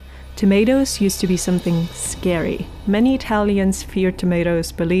Tomatoes used to be something scary. Many Italians feared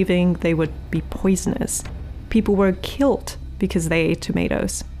tomatoes, believing they would be poisonous. People were killed because they ate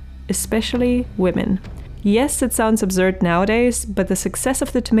tomatoes, especially women. Yes, it sounds absurd nowadays, but the success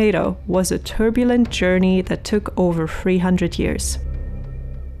of the tomato was a turbulent journey that took over 300 years.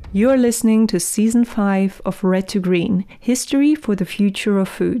 You're listening to Season 5 of Red to Green, History for the Future of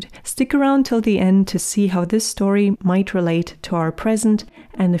Food. Stick around till the end to see how this story might relate to our present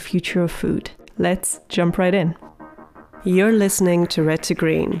and the future of food. Let's jump right in. You're listening to Red to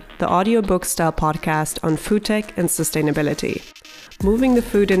Green, the audiobook-style podcast on food tech and sustainability. Moving the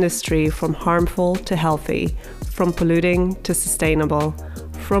food industry from harmful to healthy, from polluting to sustainable,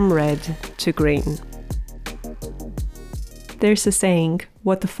 from red to green. There's a saying,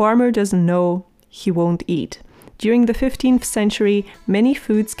 what the farmer doesn't know, he won't eat. During the 15th century, many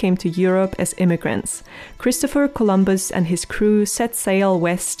foods came to Europe as immigrants. Christopher Columbus and his crew set sail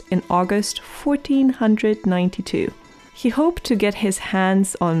west in August 1492. He hoped to get his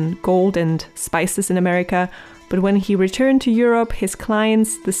hands on gold and spices in America, but when he returned to Europe, his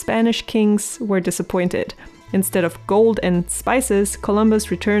clients, the Spanish kings, were disappointed. Instead of gold and spices, Columbus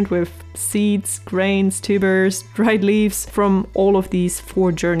returned with seeds, grains, tubers, dried leaves from all of these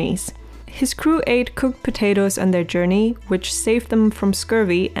 4 journeys. His crew ate cooked potatoes on their journey, which saved them from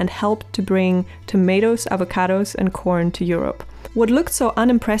scurvy and helped to bring tomatoes, avocados, and corn to Europe. What looked so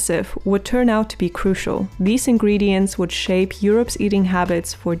unimpressive would turn out to be crucial. These ingredients would shape Europe's eating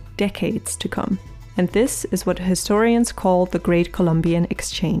habits for decades to come. And this is what historians call the Great Columbian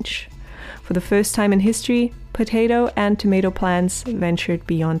Exchange. For the first time in history, potato and tomato plants ventured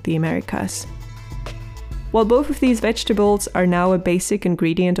beyond the Americas. While both of these vegetables are now a basic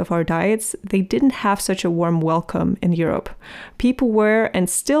ingredient of our diets, they didn't have such a warm welcome in Europe. People were, and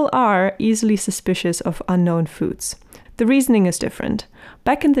still are, easily suspicious of unknown foods. The reasoning is different.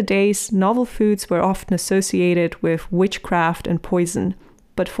 Back in the days, novel foods were often associated with witchcraft and poison.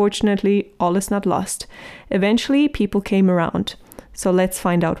 But fortunately, all is not lost. Eventually, people came around. So let's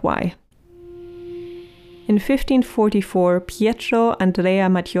find out why. In 1544, Pietro Andrea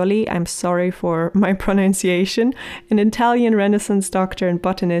Mattioli, I'm sorry for my pronunciation, an Italian Renaissance doctor and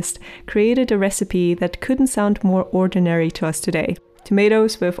botanist, created a recipe that couldn't sound more ordinary to us today.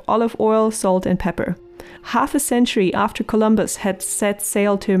 Tomatoes with olive oil, salt, and pepper. Half a century after Columbus had set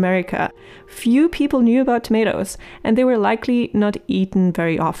sail to America, few people knew about tomatoes, and they were likely not eaten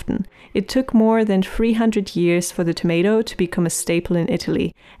very often. It took more than 300 years for the tomato to become a staple in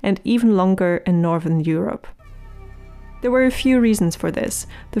Italy, and even longer in Northern Europe. There were a few reasons for this.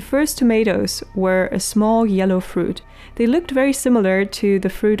 The first tomatoes were a small yellow fruit. They looked very similar to the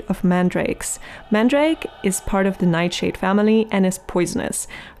fruit of mandrakes. Mandrake is part of the nightshade family and is poisonous.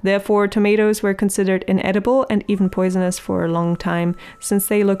 Therefore, tomatoes were considered inedible and even poisonous for a long time, since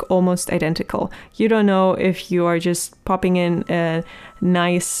they look almost identical. You don't know if you are just popping in a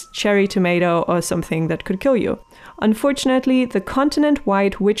nice cherry tomato or something that could kill you. Unfortunately, the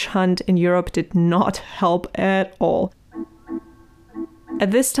continent-wide witch hunt in Europe did not help at all. At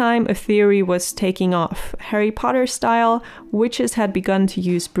this time, a theory was taking off. Harry Potter style, witches had begun to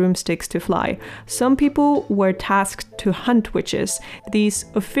use broomsticks to fly. Some people were tasked to hunt witches. These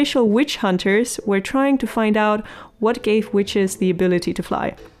official witch hunters were trying to find out what gave witches the ability to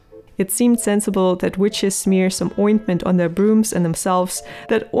fly. It seemed sensible that witches smear some ointment on their brooms and themselves.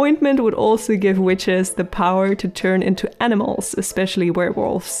 That ointment would also give witches the power to turn into animals, especially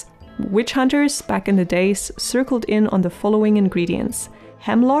werewolves. Witch hunters back in the days circled in on the following ingredients: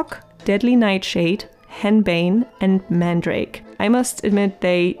 hemlock, deadly nightshade, henbane, and mandrake. I must admit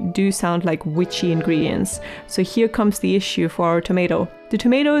they do sound like witchy ingredients. So here comes the issue for our tomato. The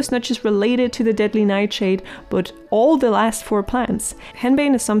tomato is not just related to the deadly nightshade, but all the last 4 plants.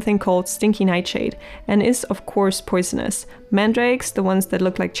 Henbane is something called stinky nightshade and is of course poisonous. Mandrakes, the ones that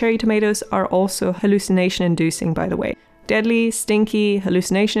look like cherry tomatoes, are also hallucination-inducing, by the way. Deadly, stinky,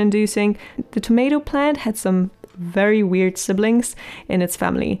 hallucination-inducing. The tomato plant had some very weird siblings in its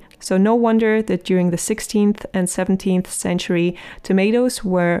family. So no wonder that during the 16th and 17th century, tomatoes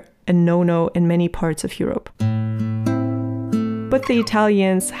were a no-no in many parts of Europe. But the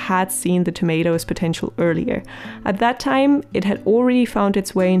Italians had seen the tomato's potential earlier. At that time, it had already found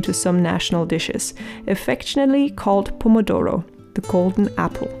its way into some national dishes, affectionately called pomodoro, the golden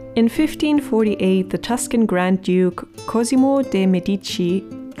apple. In 1548, the Tuscan Grand Duke Cosimo de' Medici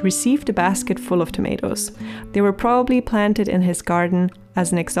received a basket full of tomatoes. They were probably planted in his garden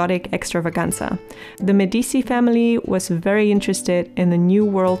as an exotic extravaganza. The Medici family was very interested in the New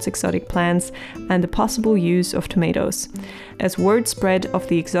World's exotic plants and the possible use of tomatoes. As word spread of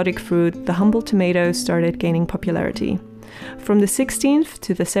the exotic fruit, the humble tomato started gaining popularity. From the 16th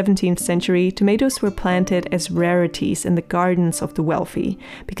to the 17th century, tomatoes were planted as rarities in the gardens of the wealthy,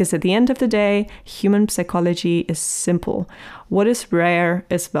 because at the end of the day, human psychology is simple. What is rare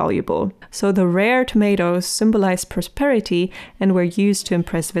is valuable. So the rare tomatoes symbolize prosperity and were used to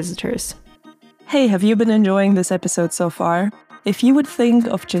impress visitors. Hey, have you been enjoying this episode so far? If you would think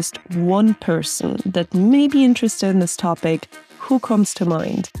of just one person that may be interested in this topic, who comes to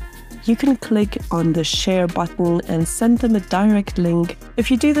mind? You can click on the share button and send them a direct link.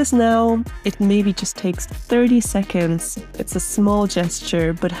 If you do this now, it maybe just takes 30 seconds. It's a small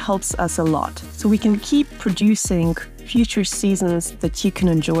gesture, but helps us a lot. So we can keep producing future seasons that you can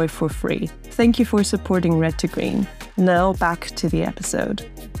enjoy for free. Thank you for supporting Red to Green. Now back to the episode.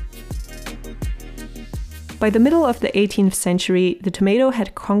 By the middle of the 18th century, the tomato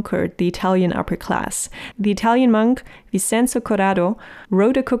had conquered the Italian upper class. The Italian monk Vincenzo Corrado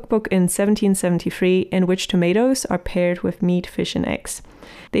wrote a cookbook in 1773 in which tomatoes are paired with meat, fish, and eggs.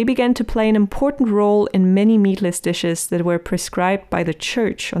 They began to play an important role in many meatless dishes that were prescribed by the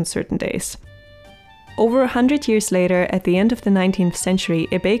church on certain days. Over 100 years later, at the end of the 19th century,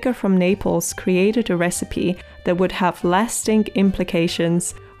 a baker from Naples created a recipe that would have lasting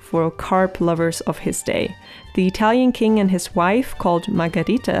implications for carb lovers of his day. The Italian king and his wife, called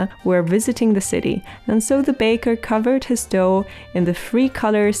Margherita, were visiting the city, and so the baker covered his dough in the three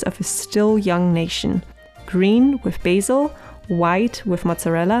colors of a still young nation: green with basil, white with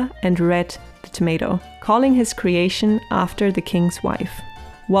mozzarella, and red the tomato, calling his creation after the king's wife.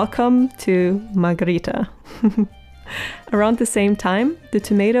 Welcome to Margherita. Around the same time, the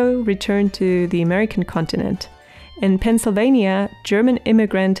tomato returned to the American continent. In Pennsylvania, German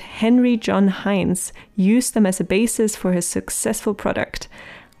immigrant Henry John Heinz used them as a basis for his successful product.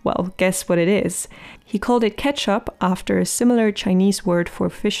 Well, guess what it is? He called it ketchup after a similar Chinese word for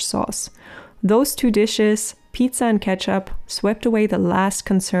fish sauce. Those two dishes, pizza and ketchup, swept away the last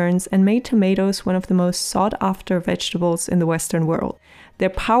concerns and made tomatoes one of the most sought-after vegetables in the Western world.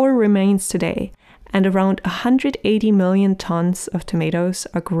 Their power remains today, and around 180 million tons of tomatoes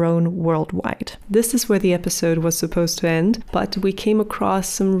are grown worldwide. This is where the episode was supposed to end, but we came across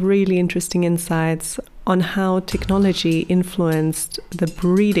some really interesting insights on how technology influenced the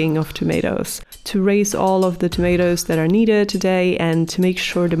breeding of tomatoes to raise all of the tomatoes that are needed today and to make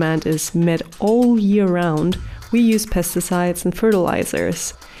sure demand is met all year round. We use pesticides and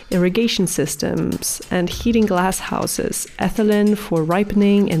fertilizers, irrigation systems, and heating glass houses, ethylene for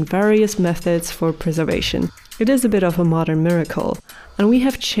ripening, and various methods for preservation. It is a bit of a modern miracle, and we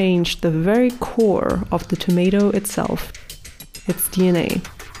have changed the very core of the tomato itself, its DNA.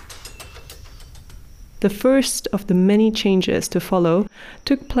 The first of the many changes to follow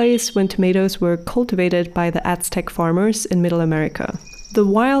took place when tomatoes were cultivated by the Aztec farmers in Middle America. The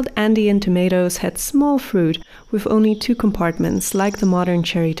wild Andean tomatoes had small fruit with only 2 compartments, like the modern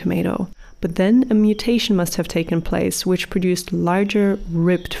cherry tomato. But then a mutation must have taken place, which produced larger,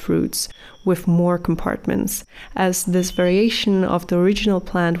 ribbed fruits with more compartments. As this variation of the original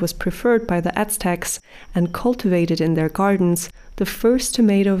plant was preferred by the Aztecs and cultivated in their gardens, the first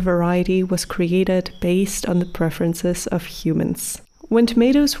tomato variety was created based on the preferences of humans. When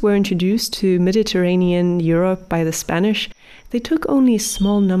tomatoes were introduced to Mediterranean Europe by the Spanish, they took only a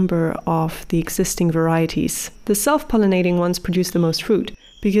small number of the existing varieties. The self-pollinating ones produced the most fruit,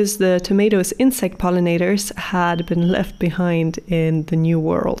 because the tomatoes' insect pollinators had been left behind in the New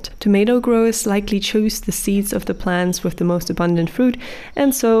World. Tomato growers likely chose the seeds of the plants with the most abundant fruit,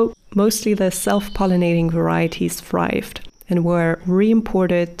 and so mostly the self-pollinating varieties thrived and were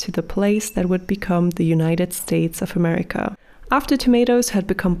re-imported to the place that would become the United States of America. After tomatoes had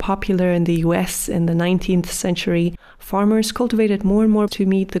become popular in the US in the 19th century, farmers cultivated more and more to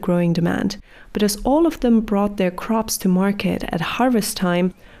meet the growing demand. But as all of them brought their crops to market at harvest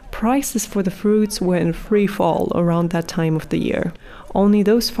time, prices for the fruits were in free fall around that time of the year. Only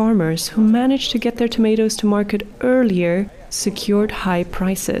those farmers who managed to get their tomatoes to market earlier secured high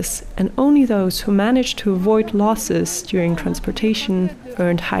prices, and only those who managed to avoid losses during transportation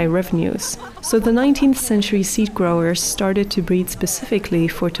earned high revenues. So the 19th century seed growers started to breed specifically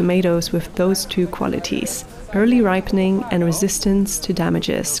for tomatoes with those 2 qualities: early ripening and resistance to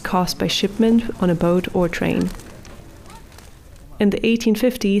damages caused by shipment on a boat or train. In the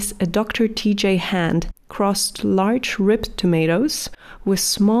 1850s, a Dr. T.J. Hand crossed large ribbed tomatoes with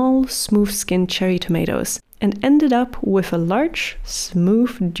small, smooth-skinned cherry tomatoes. and ended up with a large,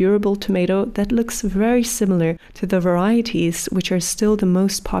 smooth, durable tomato that looks very similar to the varieties which are still the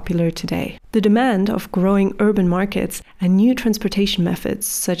most popular today. The demand of growing urban markets and new transportation methods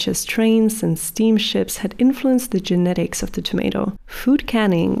such as trains and steamships had influenced the genetics of the tomato. Food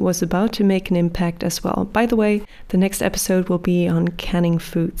canning was about to make an impact as well. By the way, the next episode will be on canning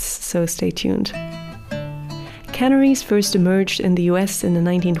foods, so stay tuned. Canneries first emerged in the US in the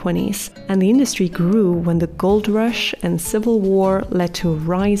 1920s, and the industry grew when the gold rush and civil war led to a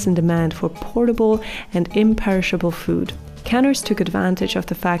rise in demand for portable and imperishable food. Canners took advantage of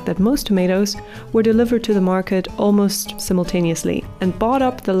the fact that most tomatoes were delivered to the market almost simultaneously and bought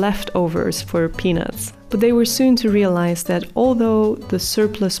up the leftovers for peanuts. But they were soon to realize that although the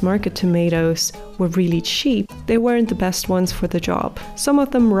surplus market tomatoes were really cheap, they weren't the best ones for the job. Some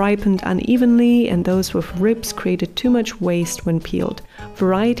of them ripened unevenly, and those with ribs created too much waste when peeled.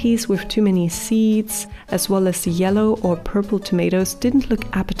 Varieties with too many seeds, as well as the yellow or purple tomatoes, didn't look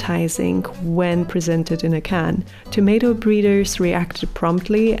appetizing when presented in a can. Tomato breeders reacted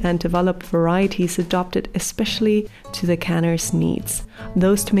promptly and developed varieties adapted especially to the canner's needs.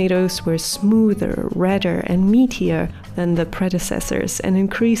 Those tomatoes were smoother, redder, and meatier than the predecessors and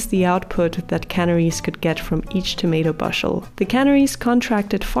increased the output that canneries could get from each tomato bushel. The canneries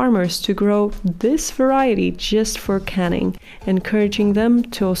contracted farmers to grow this variety just for canning, encouraging them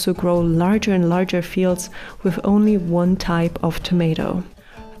to also grow larger and larger fields with only one type of tomato.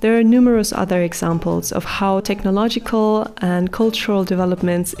 There are numerous other examples of how technological and cultural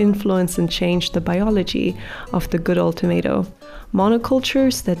developments influence and change the biology of the good old tomato.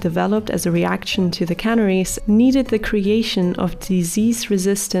 Monocultures that developed as a reaction to the canneries needed the creation of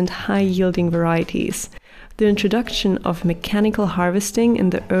disease-resistant, high-yielding varieties. The introduction of mechanical harvesting in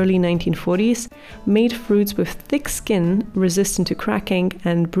the early 1940s made fruits with thick skin resistant to cracking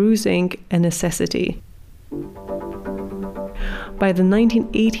and bruising a necessity. By the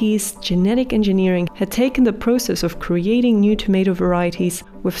 1980s, genetic engineering had taken the process of creating new tomato varieties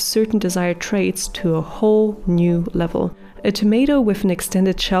with certain desired traits to a whole new level. A tomato with an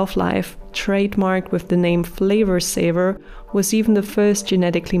extended shelf life, trademarked with the name Flavor Saver, was even the first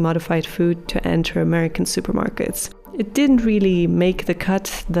genetically modified food to enter American supermarkets. It didn't really make the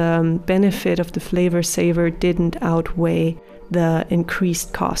cut. The benefit of the Flavor Saver didn't outweigh the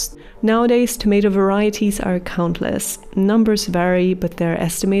increased cost. Nowadays, tomato varieties are countless. Numbers vary, but they're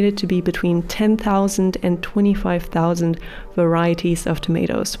estimated to be between 10,000 and 25,000 varieties of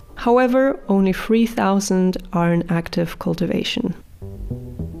tomatoes. However, only 3,000 are in active cultivation.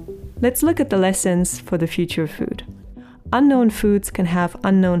 Let's look at the lessons for the future of food. Unknown foods can have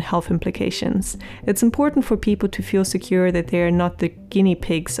unknown health implications. It's important for people to feel secure that they are not the guinea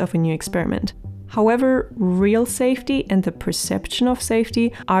pigs of a new experiment. However, real safety and the perception of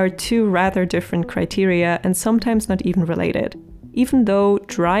safety are two rather different criteria and sometimes not even related. Even though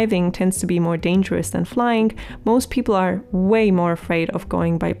driving tends to be more dangerous than flying, most people are way more afraid of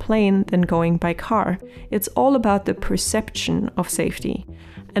going by plane than going by car. It's all about the perception of safety.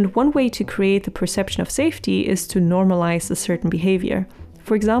 And one way to create the perception of safety is to normalize a certain behavior.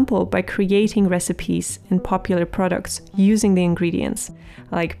 For example, by creating recipes in popular products using the ingredients,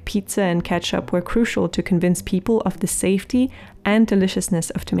 like pizza and ketchup were crucial to convince people of the safety and deliciousness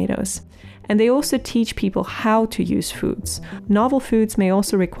of tomatoes. And they also teach people how to use foods. Novel foods may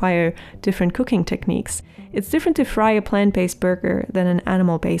also require different cooking techniques. It's different to fry a plant-based burger than an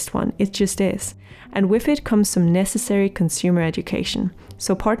animal-based one. It just is. And with it comes some necessary consumer education.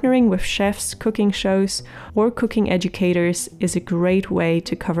 So partnering with chefs, cooking shows, or cooking educators is a great way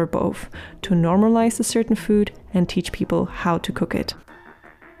to cover both, to normalize a certain food and teach people how to cook it.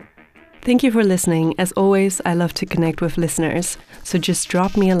 Thank you for listening. As always, I love to connect with listeners. So just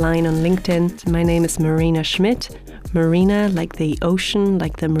drop me a line on LinkedIn. My name is Marina Schmidt. Marina, like the ocean,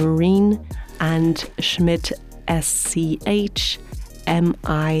 like the marine, and Schmidt, SCHMIDT.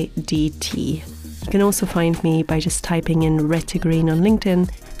 You can also find me by just typing in Red to Green on LinkedIn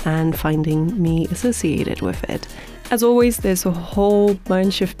and finding me associated with it. As always, there's a whole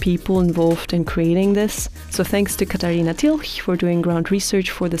bunch of people involved in creating this. So thanks to Katharina Tilch for doing ground research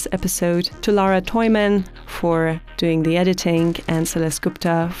for this episode, to Lara Toyman for doing the editing, and Celeste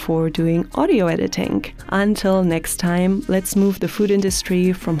Gupta for doing audio editing. Until next time, let's move the food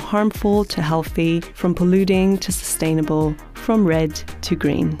industry from harmful to healthy, from polluting to sustainable, from red to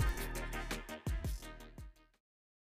green.